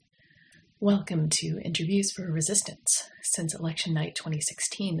Welcome to Interviews for Resistance. Since election night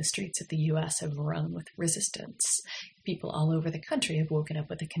 2016, the streets of the U.S. have rung with resistance. People all over the country have woken up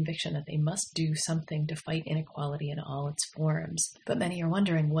with the conviction that they must do something to fight inequality in all its forms. But many are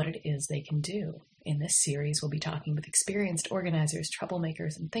wondering what it is they can do. In this series, we'll be talking with experienced organizers,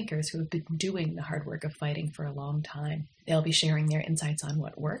 troublemakers, and thinkers who have been doing the hard work of fighting for a long time. They'll be sharing their insights on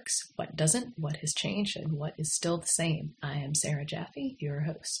what works, what doesn't, what has changed, and what is still the same. I am Sarah Jaffe, your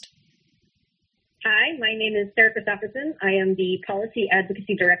host. Hi, my name is Sarah Christopherson. I am the Policy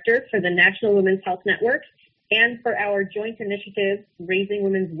Advocacy Director for the National Women's Health Network and for our joint initiative, Raising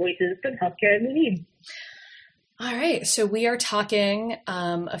Women's Voices for the Healthcare We Need. All right, so we are talking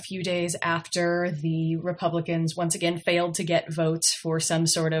a few days after the Republicans once again failed to get votes for some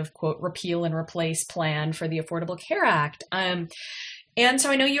sort of, quote, repeal and replace plan for the Affordable Care Act. And so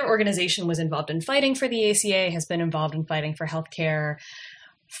I know your organization was involved in fighting for the ACA, has been involved in fighting for healthcare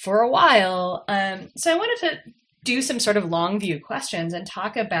for a while. So I wanted to do some sort of long view questions and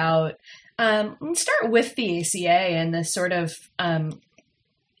talk about, let's start with the ACA and the sort of,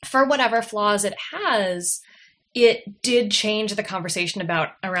 for whatever flaws it has, it did change the conversation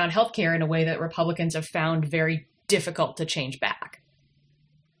around healthcare in a way that Republicans have found very difficult to change back.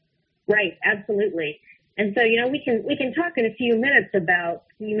 Right, absolutely. And so, we can talk in a few minutes about,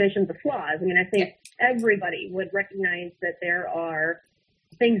 you mentioned the flaws. I mean, I think everybody would recognize that there are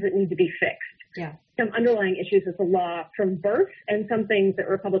things that need to be fixed. Yeah. Some underlying issues with the law from birth and some things that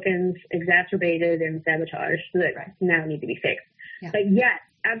Republicans exacerbated and sabotaged that now need to be fixed. Yeah. But yes,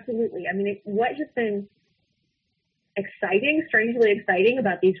 absolutely. I mean, what has been strangely exciting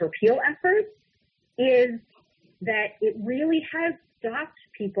about these repeal efforts is that it really has stopped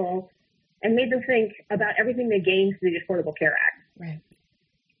people and made them think about everything they gained through the Affordable Care Act. Right.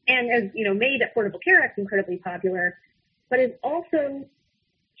 And as made Affordable Care Act incredibly popular, but it's also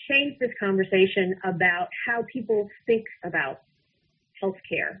changed this conversation about how people think about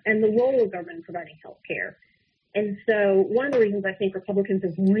healthcare and the role of government in providing healthcare. And so one of the reasons I think Republicans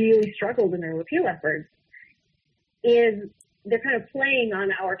have really struggled in their repeal efforts is they're kind of playing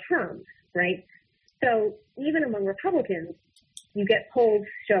on our terms, right? So even among Republicans, you get polls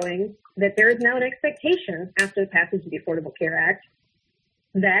showing that there is now an expectation after the passage of the Affordable Care Act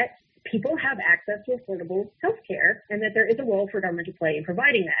that people have access to affordable health care and that there is a role for government to play in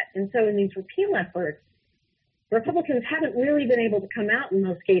providing that. And so in these repeal efforts, Republicans haven't really been able to come out in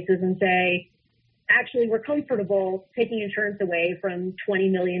most cases and say, actually, we're comfortable taking insurance away from 20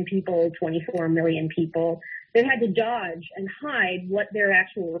 million people, 24 million people. They've had to dodge and hide what their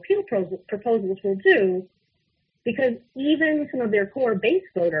actual repeal proposals will do because even some of their core base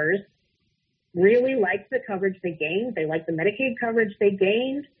voters really like the coverage they gained. They like the Medicaid coverage they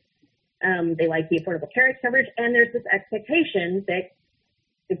gained. They like the Affordable Care Act coverage, and there's this expectation that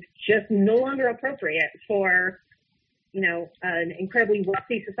it's just no longer appropriate for, an incredibly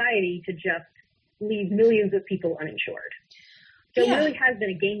wealthy society to just leave millions of people uninsured. So it really has been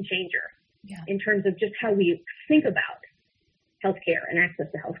a game changer in terms of just how we think about healthcare and access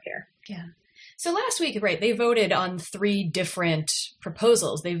to healthcare. Yeah. So last week, they voted on 3 different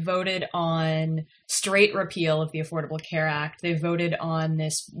proposals. They voted on straight repeal of the Affordable Care Act. They voted on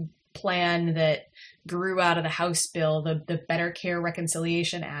this plan that grew out of the House bill, the Better Care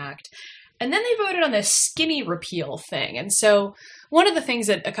Reconciliation Act. And then they voted on this skinny repeal thing. And so one of the things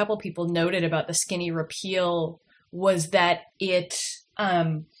that a couple people noted about the skinny repeal was that it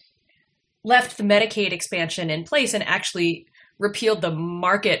left the Medicaid expansion in place and actually repealed the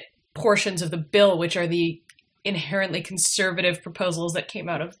market portions of the bill, which are the inherently conservative proposals that came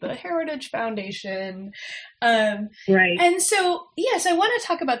out of the Heritage Foundation. Right. And so, yes, I want to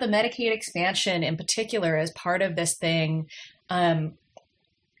talk about the Medicaid expansion in particular as part of this thing. And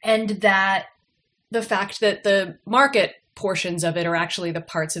that the fact that the market portions of it are actually the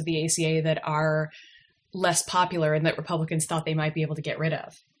parts of the ACA that are less popular and that Republicans thought they might be able to get rid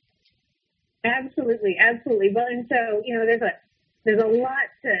of. Absolutely. Absolutely. Well, and so, there's a lot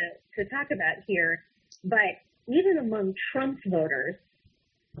to talk about here, but even among Trump's voters,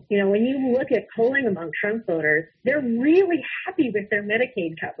 when you look at polling among Trump voters, they're really happy with their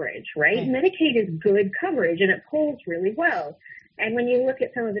Medicaid coverage, right? Medicaid is good coverage and it polls really well. And when you look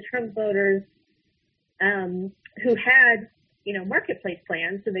at some of the Trump voters who had, marketplace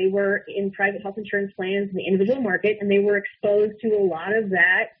plans, so they were in private health insurance plans in the individual market, and they were exposed to a lot of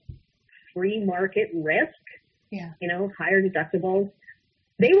that free market risk, higher deductibles.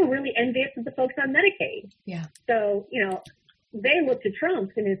 They were really envious of the folks on Medicaid. Yeah. So, they looked to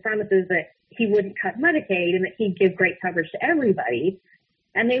Trump and his promises that he wouldn't cut Medicaid and that he'd give great coverage to everybody.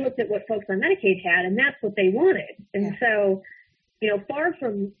 And they looked at what folks on Medicaid had, and that's what they wanted. And so far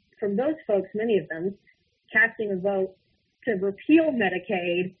from those folks, many of them, casting a vote to repeal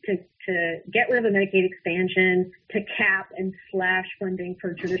Medicaid, to get rid of the Medicaid expansion, to cap and slash funding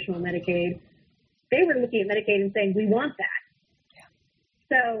for traditional Medicaid. They were looking at Medicaid and saying, we want that. Yeah.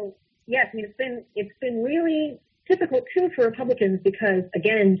 So, yes, I mean, it's been really difficult, too, for Republicans because,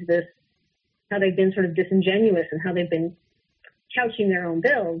 again, how they've been sort of disingenuous and how they've been couching their own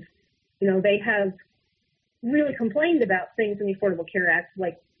bills. They have really complained about things in the Affordable Care Act,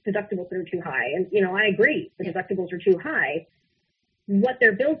 like deductibles that are too high. And, I agree, the deductibles are too high. What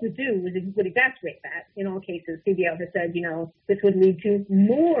their bills would do would exacerbate that. In all cases, CBO has said, this would lead to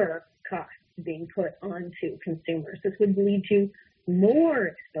more costs being put onto consumers. This would lead to more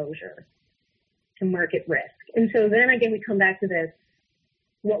exposure to market risk. And so then again, we come back to this.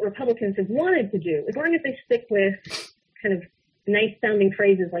 What Republicans have wanted to do, as long as they stick with kind of nice sounding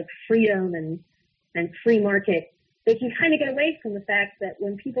phrases like freedom and free market, they can kind of get away from the fact that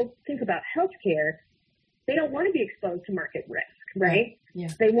when people think about healthcare, they don't want to be exposed to market risk, right? Yeah.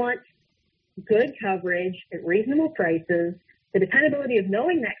 They want good coverage at reasonable prices, the dependability of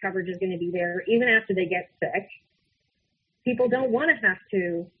knowing that coverage is going to be there even after they get sick. People don't want to have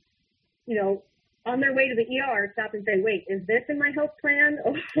to, on their way to the ER, stop and say, wait, is this in my health plan?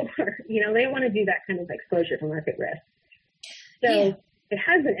 Or, they don't want to do that kind of exposure to market risk. So It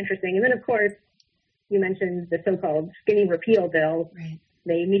has been interesting. And then, of course, you mentioned the so-called skinny repeal bill. Right.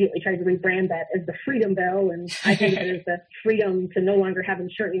 They immediately tried to rebrand that as the freedom bill. And I think it is the freedom to no longer have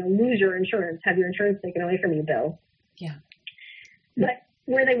insurance, lose your insurance, have your insurance taken away from you bill. Yeah. But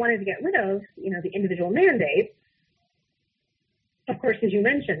where they wanted to get rid of, the individual mandates, of course, as you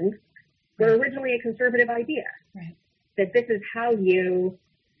mentioned, were originally a conservative idea. Right. That this is how you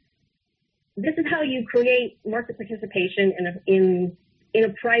create market participation in a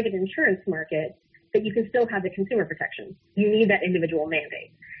private insurance market, that you can still have the consumer protection. You need that individual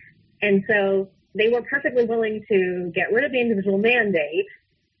mandate. And so they were perfectly willing to get rid of the individual mandate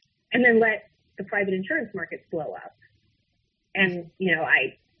and then let the private insurance markets blow up. And,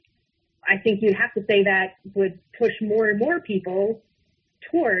 I think you'd have to say that would push more and more people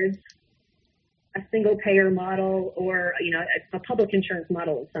towards a single payer model or, a public insurance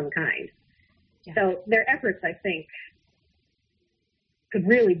model of some kind. Yeah. So their efforts, I think, could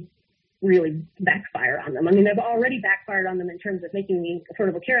really, really backfire on them. I mean, they've already backfired on them in terms of making the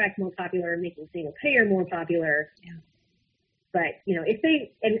Affordable Care Act more popular, making single payer more popular. Yeah. But, if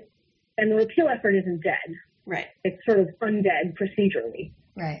they, and the repeal effort isn't dead. Right. It's sort of undead procedurally.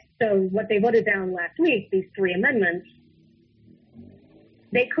 Right. So what they voted down last week, these 3 amendments,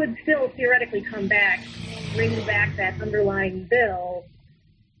 they could still theoretically come back, bring back that underlying bill,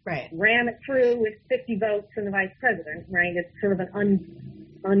 right, ram it through with 50 votes from the vice president, right? It's sort of an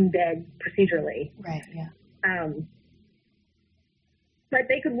undead procedurally. Right, yeah. But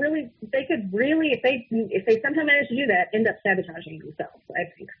they could really, if they somehow manage to do that, end up sabotaging themselves, I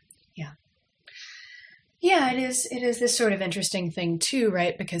think. Yeah. Yeah, it is this sort of interesting thing too,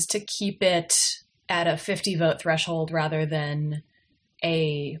 right? Because to keep it at a 50 vote threshold rather than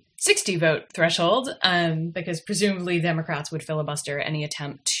a 60 vote threshold, because presumably Democrats would filibuster any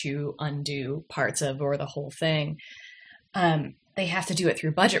attempt to undo parts of or the whole thing. They have to do it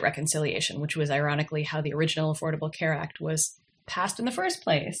through budget reconciliation, which was ironically how the original Affordable Care Act was passed in the first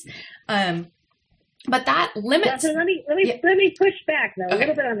place. But that limits. Well, so let me push back though a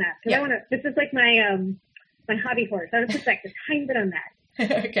little bit on that, because this is like my hobby horse. I want to push back just a tiny bit on that.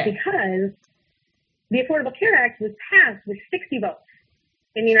 Okay. Because the Affordable Care Act was passed with 60 votes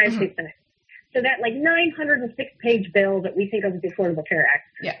in the United States Senate. So that 906-page bill that we think of as the Affordable Care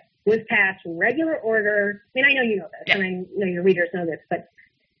Act was passed regular order. I mean, I know you know this, and I know your readers know this, but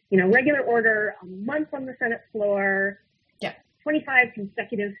regular order, a month on the Senate floor, 25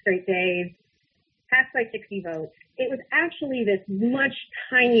 consecutive straight days, passed by 60 votes. It was actually this much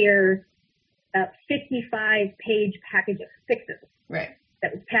tinier 55-page package of fixes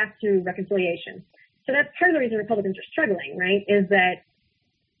that was passed through reconciliation. So that's part of the reason Republicans are struggling, right, is that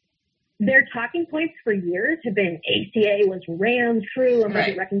their talking points for years have been ACA was rammed through on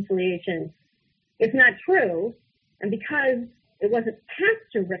budget reconciliation. It's not true. And because it wasn't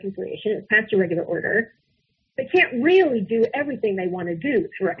passed through reconciliation, it was passed through regular order, they can't really do everything they want to do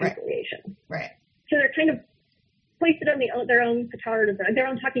through reconciliation. Right. So they're kind of placed it on their own petard, their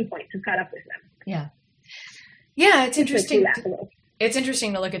own talking points have caught up with them. Yeah. Yeah, it's interesting. It's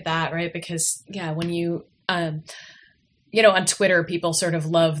interesting to look at that, right? Because, when you, on Twitter, people sort of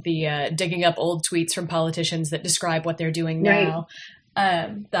love the digging up old tweets from politicians that describe what they're doing now.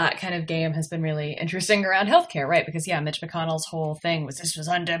 that kind of game has been really interesting around healthcare, right? Because Mitch McConnell's whole thing was this was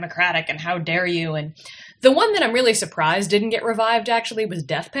undemocratic and how dare you? And the one that I'm really surprised didn't get revived actually was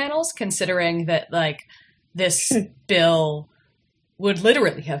death panels, considering that like this bill would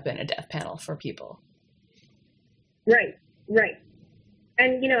literally have been a death panel for people. Right.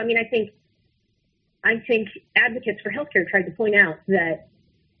 And, I think advocates for healthcare tried to point out that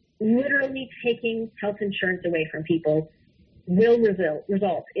literally taking health insurance away from people will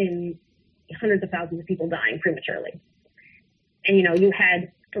result in hundreds of thousands of people dying prematurely. And, you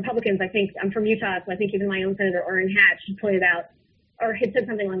had Republicans, I think, I'm from Utah, so I think even my own Senator Orrin Hatch pointed out, or had said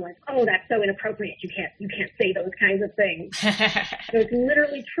something along the lines, oh, that's so inappropriate, you can't say those kinds of things. So it's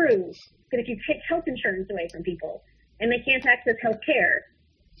literally true that if you take health insurance away from people and they can't access health care,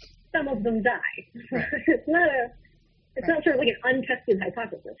 some of them die. Right. It's not sort of like an untested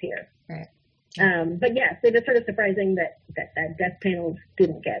hypothesis here. Right. But yes, it is sort of surprising that death panels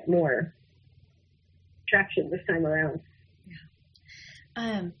didn't get more traction this time around.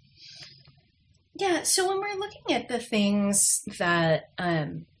 So when we're looking at the things that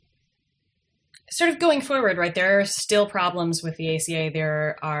sort of going forward, right, there are still problems with the ACA.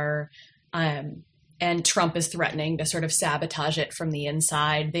 There are, and Trump is threatening to sort of sabotage it from the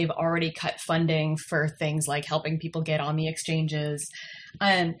inside. They've already cut funding for things like helping people get on the exchanges.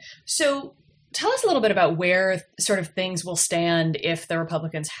 So tell us a little bit about where sort of things will stand if the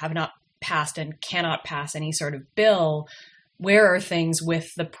Republicans have not passed and cannot pass any sort of bill. Where are things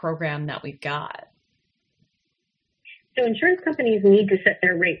with the program that we've got? So insurance companies need to set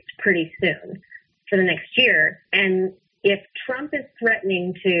their rates pretty soon for the next year. And if Trump is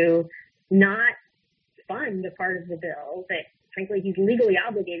threatening to not fund a part of the bill that, frankly, he's legally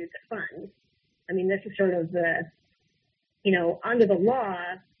obligated to fund, this is sort of the, under the law,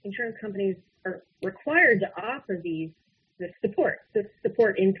 insurance companies are required to offer this support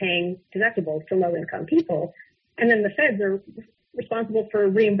in paying deductibles to low-income people. And then the feds are responsible for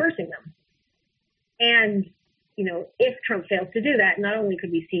reimbursing them. And, if Trump fails to do that, not only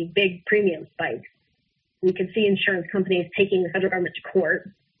could we see big premium spikes, we could see insurance companies taking the federal government to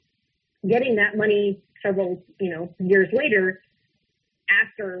court, getting that money several, years later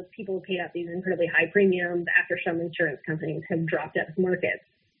after people have paid out these incredibly high premiums, after some insurance companies have dropped out of markets.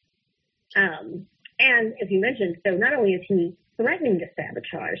 And as you mentioned, so not only is he threatening to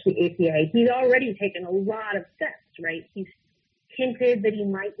sabotage the ACA, he's already taken a lot of steps, right? He's hinted that he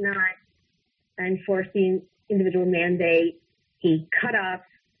might not enforce the individual mandate. He cut off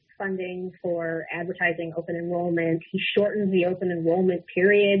funding for advertising open enrollment. He shortened the open enrollment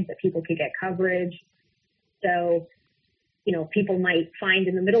period that people could get coverage. So, people might find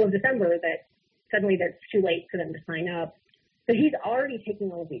in the middle of December that suddenly it's too late for them to sign up. So he's already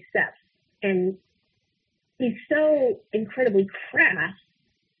taking all of these steps. And he's so incredibly crass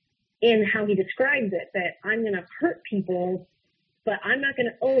in how he describes it that I'm going to hurt people, but I'm not going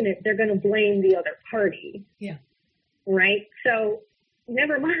to own it. They're going to blame the other party. Yeah. Right? So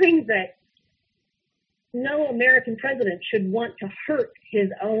never mind that no American president should want to hurt his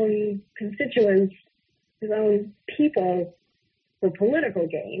own constituents, his own people for political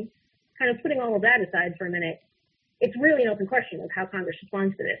gain. Kind of putting all of that aside for a minute, it's really an open question of how Congress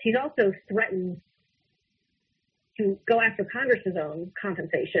responds to this. He's also threatened to go after Congress's own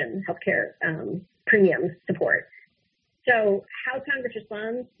compensation, healthcare premium support. So how Congress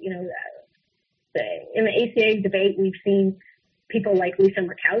responds, in the ACA debate, we've seen people like Lisa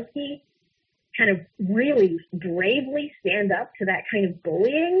Murkowski kind of really bravely stand up to that kind of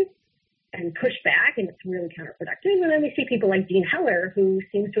bullying and push back, and it's really counterproductive. And then we see people like Dean Heller, who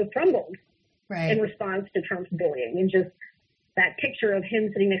seems to have crumbled in response to Trump's bullying. And just that picture of him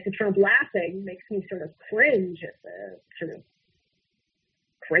sitting next to Trump laughing makes me sort of cringe at the sort of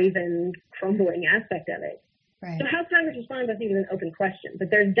craven, crumbling aspect of it. Right. So how Congress responds, I think, is an open question.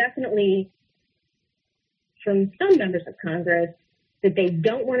 But there's definitely, from some members of Congress, that they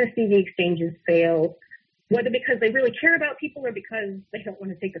don't want to see the exchanges fail, whether because they really care about people or because they don't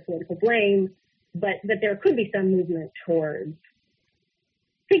want to take the political blame, but that there could be some movement towards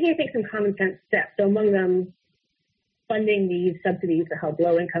taking, I think, some common sense steps. So among them, funding these subsidies to help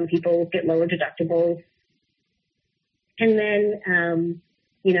low-income people get lower deductibles. And then,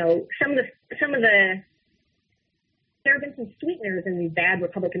 some of the there have been some sweeteners in these bad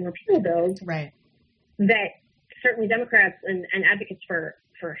Republican repeal bills that certainly Democrats and advocates for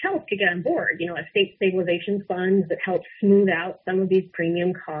health could get on board. A state stabilization fund that helps smooth out some of these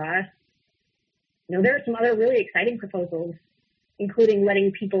premium costs. There are some other really exciting proposals, including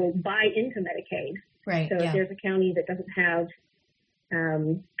letting people buy into Medicaid. Right. So if there's a county that doesn't have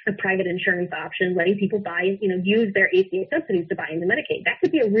a private insurance option, letting people buy, use their ACA subsidies to buy into Medicaid. That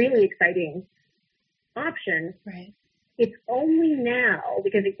could be a really exciting option. Right. It's only now,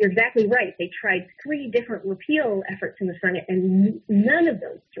 because you're exactly right, they tried 3 different repeal efforts in the Senate, and none of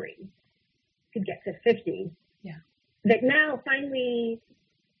those 3 could get to 50. Yeah. That now finally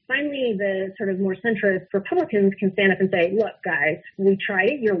the sort of more centrist Republicans can stand up and say, look, guys, we tried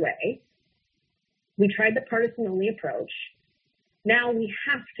it your way. We tried the partisan-only approach. Now we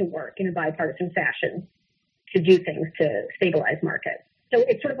have to work in a bipartisan fashion to do things to stabilize markets. So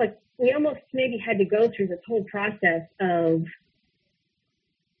it's sort of like we almost maybe had to go through this whole process of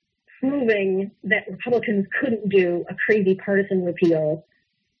proving that Republicans couldn't do a crazy partisan repeal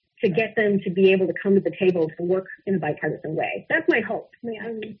to get them to be able to come to the table to work in a bipartisan way. That's my hope. I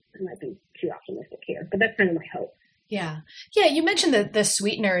might be too optimistic here, but that's kind of my hope. Yeah. You mentioned the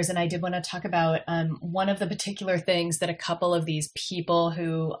sweeteners, and I did want to talk about one of the particular things that a couple of these people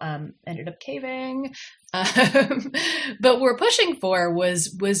who ended up caving, but were pushing for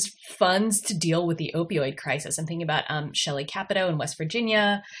was funds to deal with the opioid crisis. I'm thinking about Shelley Capito in West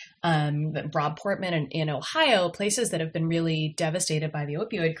Virginia, Rob Portman in Ohio, places that have been really devastated by the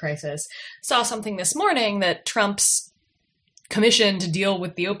opioid crisis. Saw something this morning that Trump's commission to deal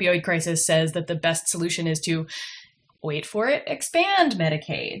with the opioid crisis says that the best solution is to wait for it, expand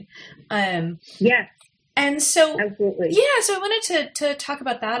Medicaid. Yes. And so, absolutely. Yeah, so I wanted to talk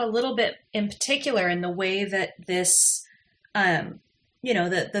about that a little bit in particular, and the way that this,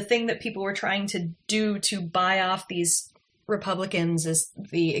 the thing that people were trying to do to buy off these Republicans is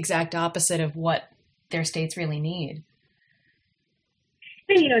the exact opposite of what their states really need.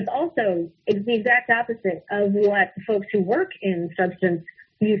 And, it's the exact opposite of what folks who work in substance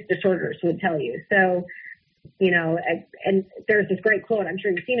use disorders would tell you. So, and there's this great quote, I'm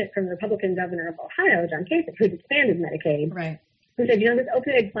sure you've seen it, from the Republican governor of Ohio, John Kasich, who's expanded Medicaid, right? Who said, this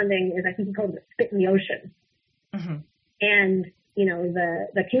opioid funding is, I think he called it, a spit in the ocean. Mm-hmm. And,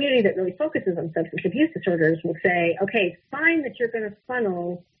 the community that really focuses on substance abuse disorders will say, okay, fine that you're going to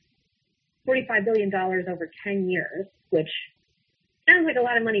funnel $45 billion over 10 years, which sounds like a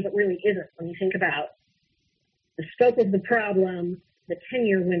lot of money, but really isn't when you think about the scope of the problem, the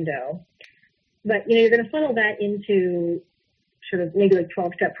 10-year window. But, you're going to funnel that into sort of maybe like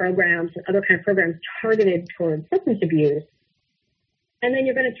 12-step programs and other kind of programs targeted towards substance abuse. And then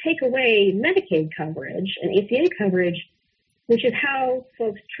you're going to take away Medicaid coverage and ACA coverage, which is how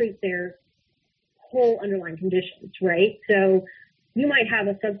folks treat their whole underlying conditions, right? So you might have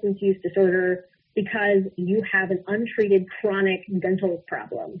a substance use disorder because you have an untreated chronic dental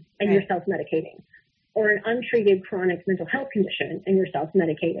problem and right. You're self-medicating, or an untreated chronic mental health condition and you're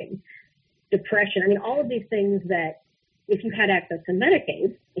self-medicating. Depression. All of these things that if you had access to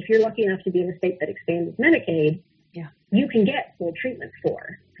Medicaid, if you're lucky enough to be in a state that expands Medicaid, you can get full treatment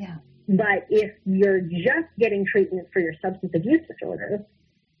for. Yeah. But if you're just getting treatment for your substance abuse disorder,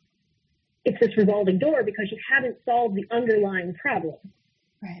 it's this revolving door because you haven't solved the underlying problem.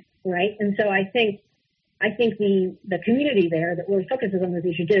 Right. Right. And so I think the community there that really focuses on this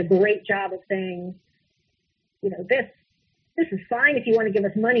issue did a great job of saying, this is fine if you want to give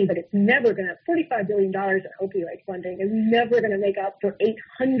us money, but it's never going to, $45 billion in opioid funding is never going to make up for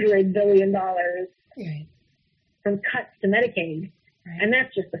 $800 billion right. from cuts to Medicaid. Right. And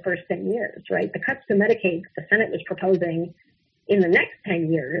that's just the first 10 years, right? The cuts to Medicaid the Senate was proposing in the next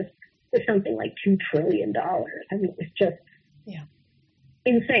 10 years was something like $2 trillion. It was just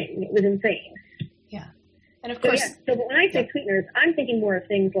insane. It was insane. Yeah. And of course. So when I say sweeteners, I'm thinking more of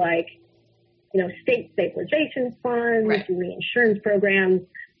things like, state stabilization funds, right. reinsurance programs,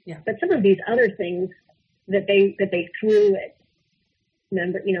 but some of these other things that they threw at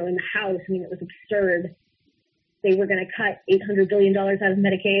in the House. It was absurd. They were going to cut $800 billion out of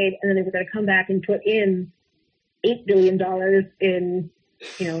Medicaid, and then they were going to come back and put in $8 billion in,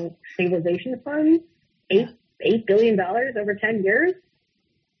 stabilization funds. $8 billion over 10 years.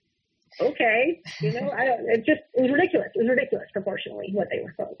 Okay, it was ridiculous. It was ridiculous proportionally what they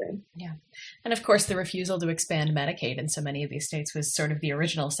were proposing. Yeah. And of course, the refusal to expand Medicaid in so many of these states was sort of the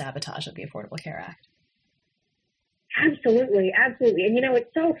original sabotage of the Affordable Care Act. Absolutely, absolutely. And,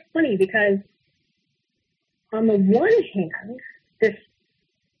 it's so funny because on the one hand, this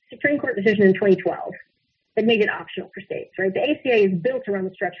Supreme Court decision in 2012 that made it optional for states, right? The ACA is built around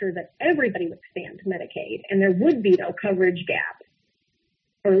the structure that everybody would expand Medicaid, and there would be no coverage gap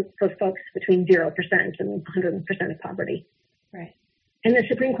for folks between 0% and 100% of poverty. Right. And the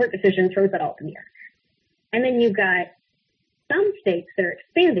Supreme Court decision throws that all in the air. And then you've got some states that are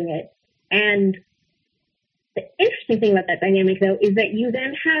expanding it. And the interesting thing about that dynamic, though, is that you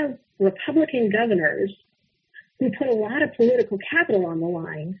then have Republican governors who put a lot of political capital on the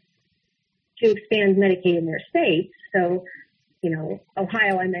line to expand Medicaid in their states. So,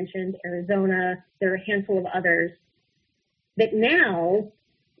 Ohio, I mentioned, Arizona, there are a handful of others that now,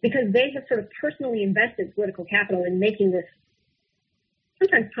 because they have sort of personally invested political capital in making this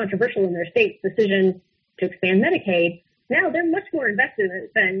sometimes controversial in their states decision to expand Medicaid, now they're much more invested in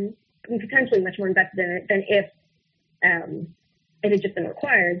it than, potentially much more invested in it than if it had just been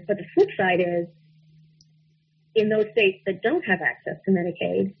required. But the flip side is, in those states that don't have access to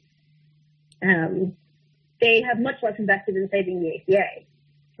Medicaid, they have much less invested in saving the ACA.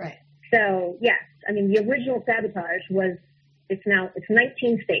 Right. So, yes, I mean, the original sabotage was, it's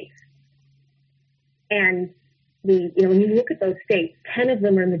 19 states. And when you look at those states, 10 of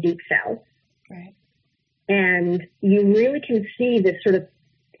them are in the Deep South. Right. And you really can see this sort of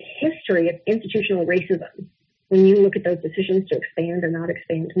history of institutional racism when you look at those decisions to expand or not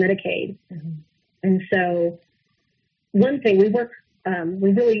expand Medicaid. Mm-hmm. And so one thing, we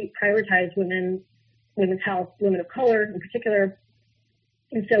really prioritize women's health, women of color in particular.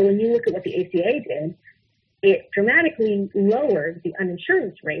 And so when you look at what the ACA did, it dramatically lowered the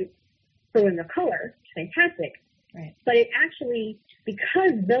uninsurance rate for women of color, which is fantastic. Right. But it actually,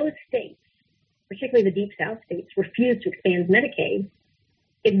 because those states, particularly the Deep South states, refused to expand Medicaid,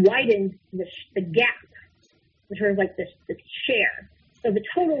 it widened the gap, sort of like this share. So the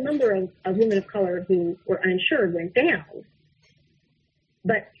total number of women of color who were uninsured went down.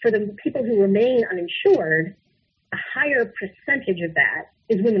 But for the people who remain uninsured, a higher percentage of that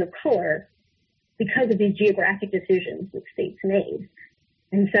is women of color because of these geographic decisions that states made.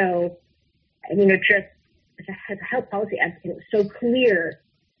 And so, as a health policy advocate, it was so clear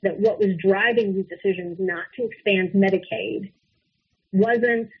that what was driving these decisions not to expand Medicaid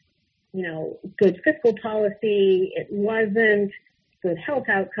wasn't, good fiscal policy. It wasn't good health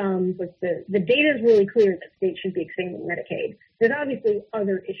outcomes. The data is really clear that states should be expanding Medicaid. There's obviously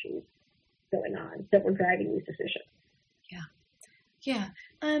other issues going on that were driving these decisions. Yeah.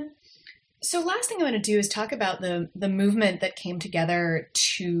 So last thing I want to do is talk about the movement that came together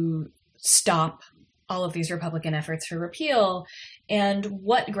to stop all of these Republican efforts for repeal and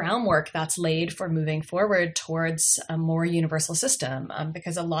what groundwork that's laid for moving forward towards a more universal system.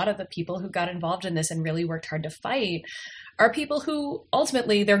 Because a lot of the people who got involved in this and really worked hard to fight are people who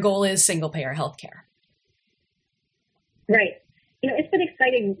ultimately their goal is single payer healthcare. Right. It's been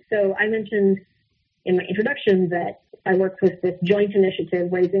exciting. So I mentioned in my introduction that I work with this joint initiative,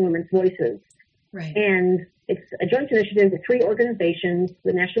 Raising Women's Voices. Right. And it's a joint initiative with 3 organizations,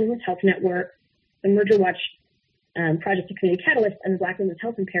 the National Women's Health Network, the Merger Watch Project of Community Catalyst, and the Black Women's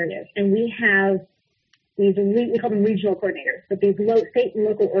Health Imperative. And we have these, we call them regional coordinators, but these state and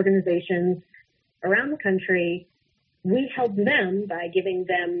local organizations around the country. We help them by giving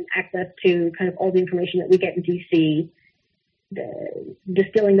them access to kind of all the information that we get in DC,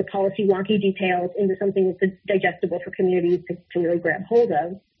 distilling the policy wonky details into something that's digestible for communities to really grab hold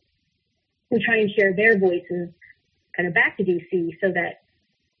of. We try and share their voices kind of back to DC so that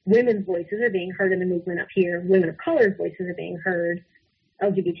women's voices are being heard in the movement up here, women of color voices are being heard,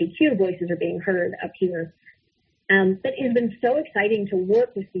 LGBTQ voices are being heard up here. But it's been so exciting to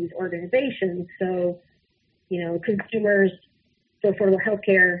work with these organizations. So, Consumers for Affordable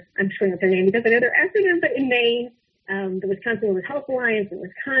Healthcare, I'm screwing up their name because I know their acronym, but in Maine, the Wisconsin Women's Health Alliance in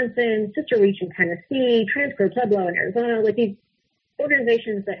Wisconsin, Sister Reach in Tennessee, Transfer Pueblo in Arizona, like these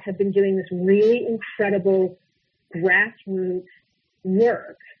organizations that have been doing this really incredible grassroots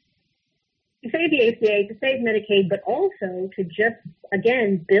work to save the ACA, to save Medicaid, but also to just,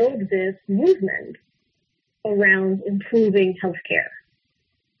 again, build this movement around improving healthcare.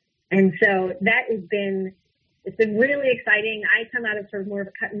 And so it's been really exciting. I come out of sort of more of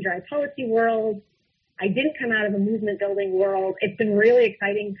a cut and dry policy world. I didn't come out of a movement building world. It's been really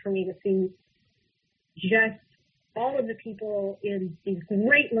exciting for me to see just all of the people in these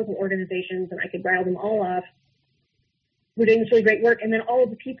great local organizations, and I could rattle them all off, who are doing this really great work, and then all of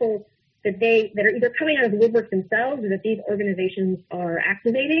the people that are either coming out of the woodwork themselves or that these organizations are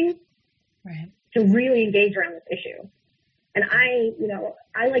activating to really engage around this issue. And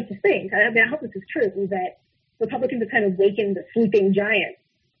I like to think, I hope this is true, that Republicans have kind of wakened the sleeping giant,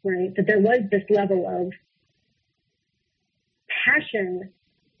 right? That there was this level of passion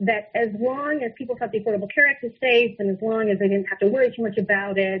that as long as people thought the Affordable Care Act was safe and as long as they didn't have to worry too much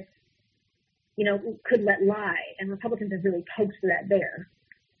about it, could let lie. And Republicans have really poked for that bear.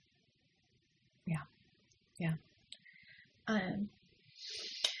 Yeah.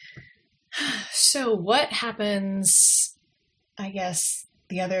 So what happens, I guess,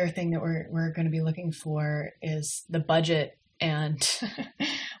 the other thing that we're going to be looking for is the budget and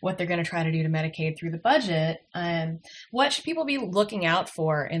what they're going to try to do to Medicaid through the budget. What should people be looking out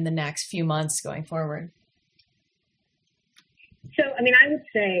for in the next few months going forward? So, I mean, I would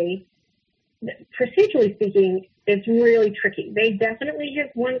say, procedurally speaking, it's really tricky. They definitely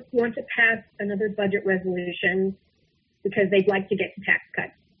want to pass another budget resolution because they'd like to get to tax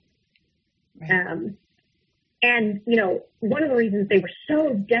cuts. Right. And, you know, one of the reasons they were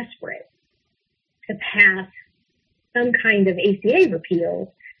so desperate to pass some kind of ACA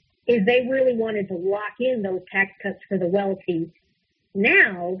repeal is they really wanted to lock in those tax cuts for the wealthy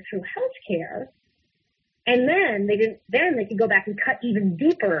now through health care. And then they could go back and cut even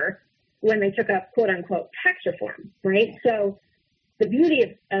deeper when they took up quote unquote tax reform, right? So the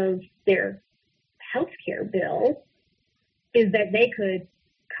beauty of their health care bill is that they could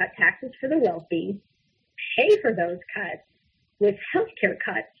cut taxes for the wealthy, pay for those cuts with health care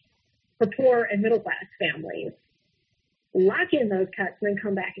cuts for poor and middle class families, lock in those cuts, and then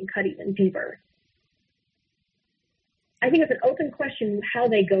come back and cut even deeper. I think it's an open question how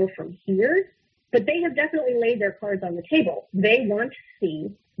they go from here, but they have definitely laid their cards on the table. They want to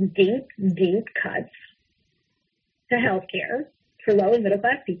see deep, deep cuts to health care for low and middle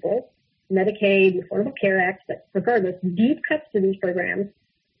class people, Medicaid, the Affordable Care Act, but regardless, deep cuts to these programs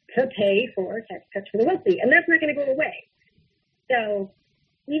to pay for tax cuts for the wealthy. And that's not going to go away. So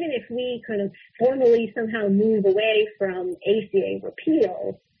even if we kind of formally somehow move away from ACA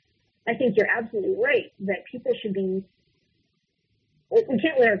repeal, I think you're absolutely right that people should be, we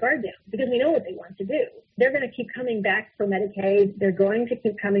can't let our guard down because we know what they want to do. They're going to keep coming back for Medicaid. They're going to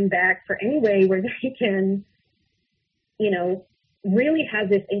keep coming back for any way where they can, you know, really have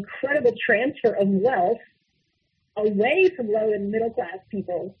this incredible transfer of wealth away from low and middle class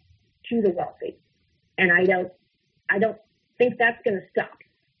people to the wealthy. And I don't think that's going to stop.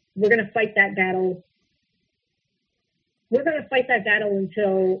 We're going to fight that battle. We're going to fight that battle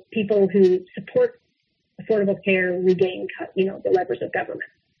until people who support affordable care regain, you know, the levers of government.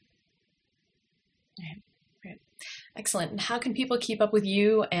 Great. Excellent. And how can people keep up with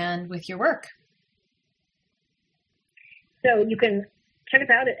you and with your work? So you can check us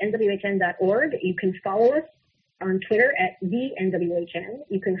out at nwhn.org. You can follow us on Twitter at @NWHN.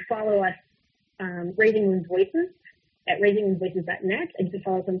 You can follow us, Raising Women's Voices, at raisingwomenvoices.net. And you can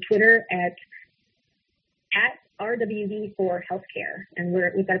follow us on Twitter at RWV for Healthcare. And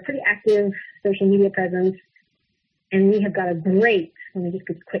we've got a pretty active social media presence. And we have got a great, let me just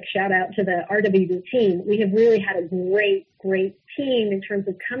give a quick shout out to the RWV team. We have really had a great, great team in terms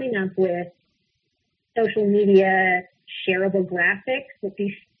of coming up with social media shareable graphics that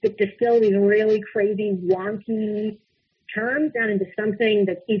distill these really crazy, wonky terms down into something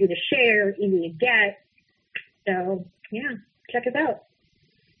that's easy to share, easy to get. So, yeah, check us out.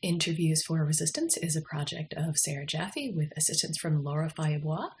 Interviews for Resistance is a project of Sarah Jaffe with assistance from Laura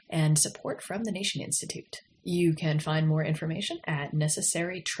Fayebois and support from the Nation Institute. You can find more information at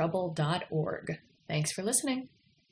necessarytrouble.org. Thanks for listening.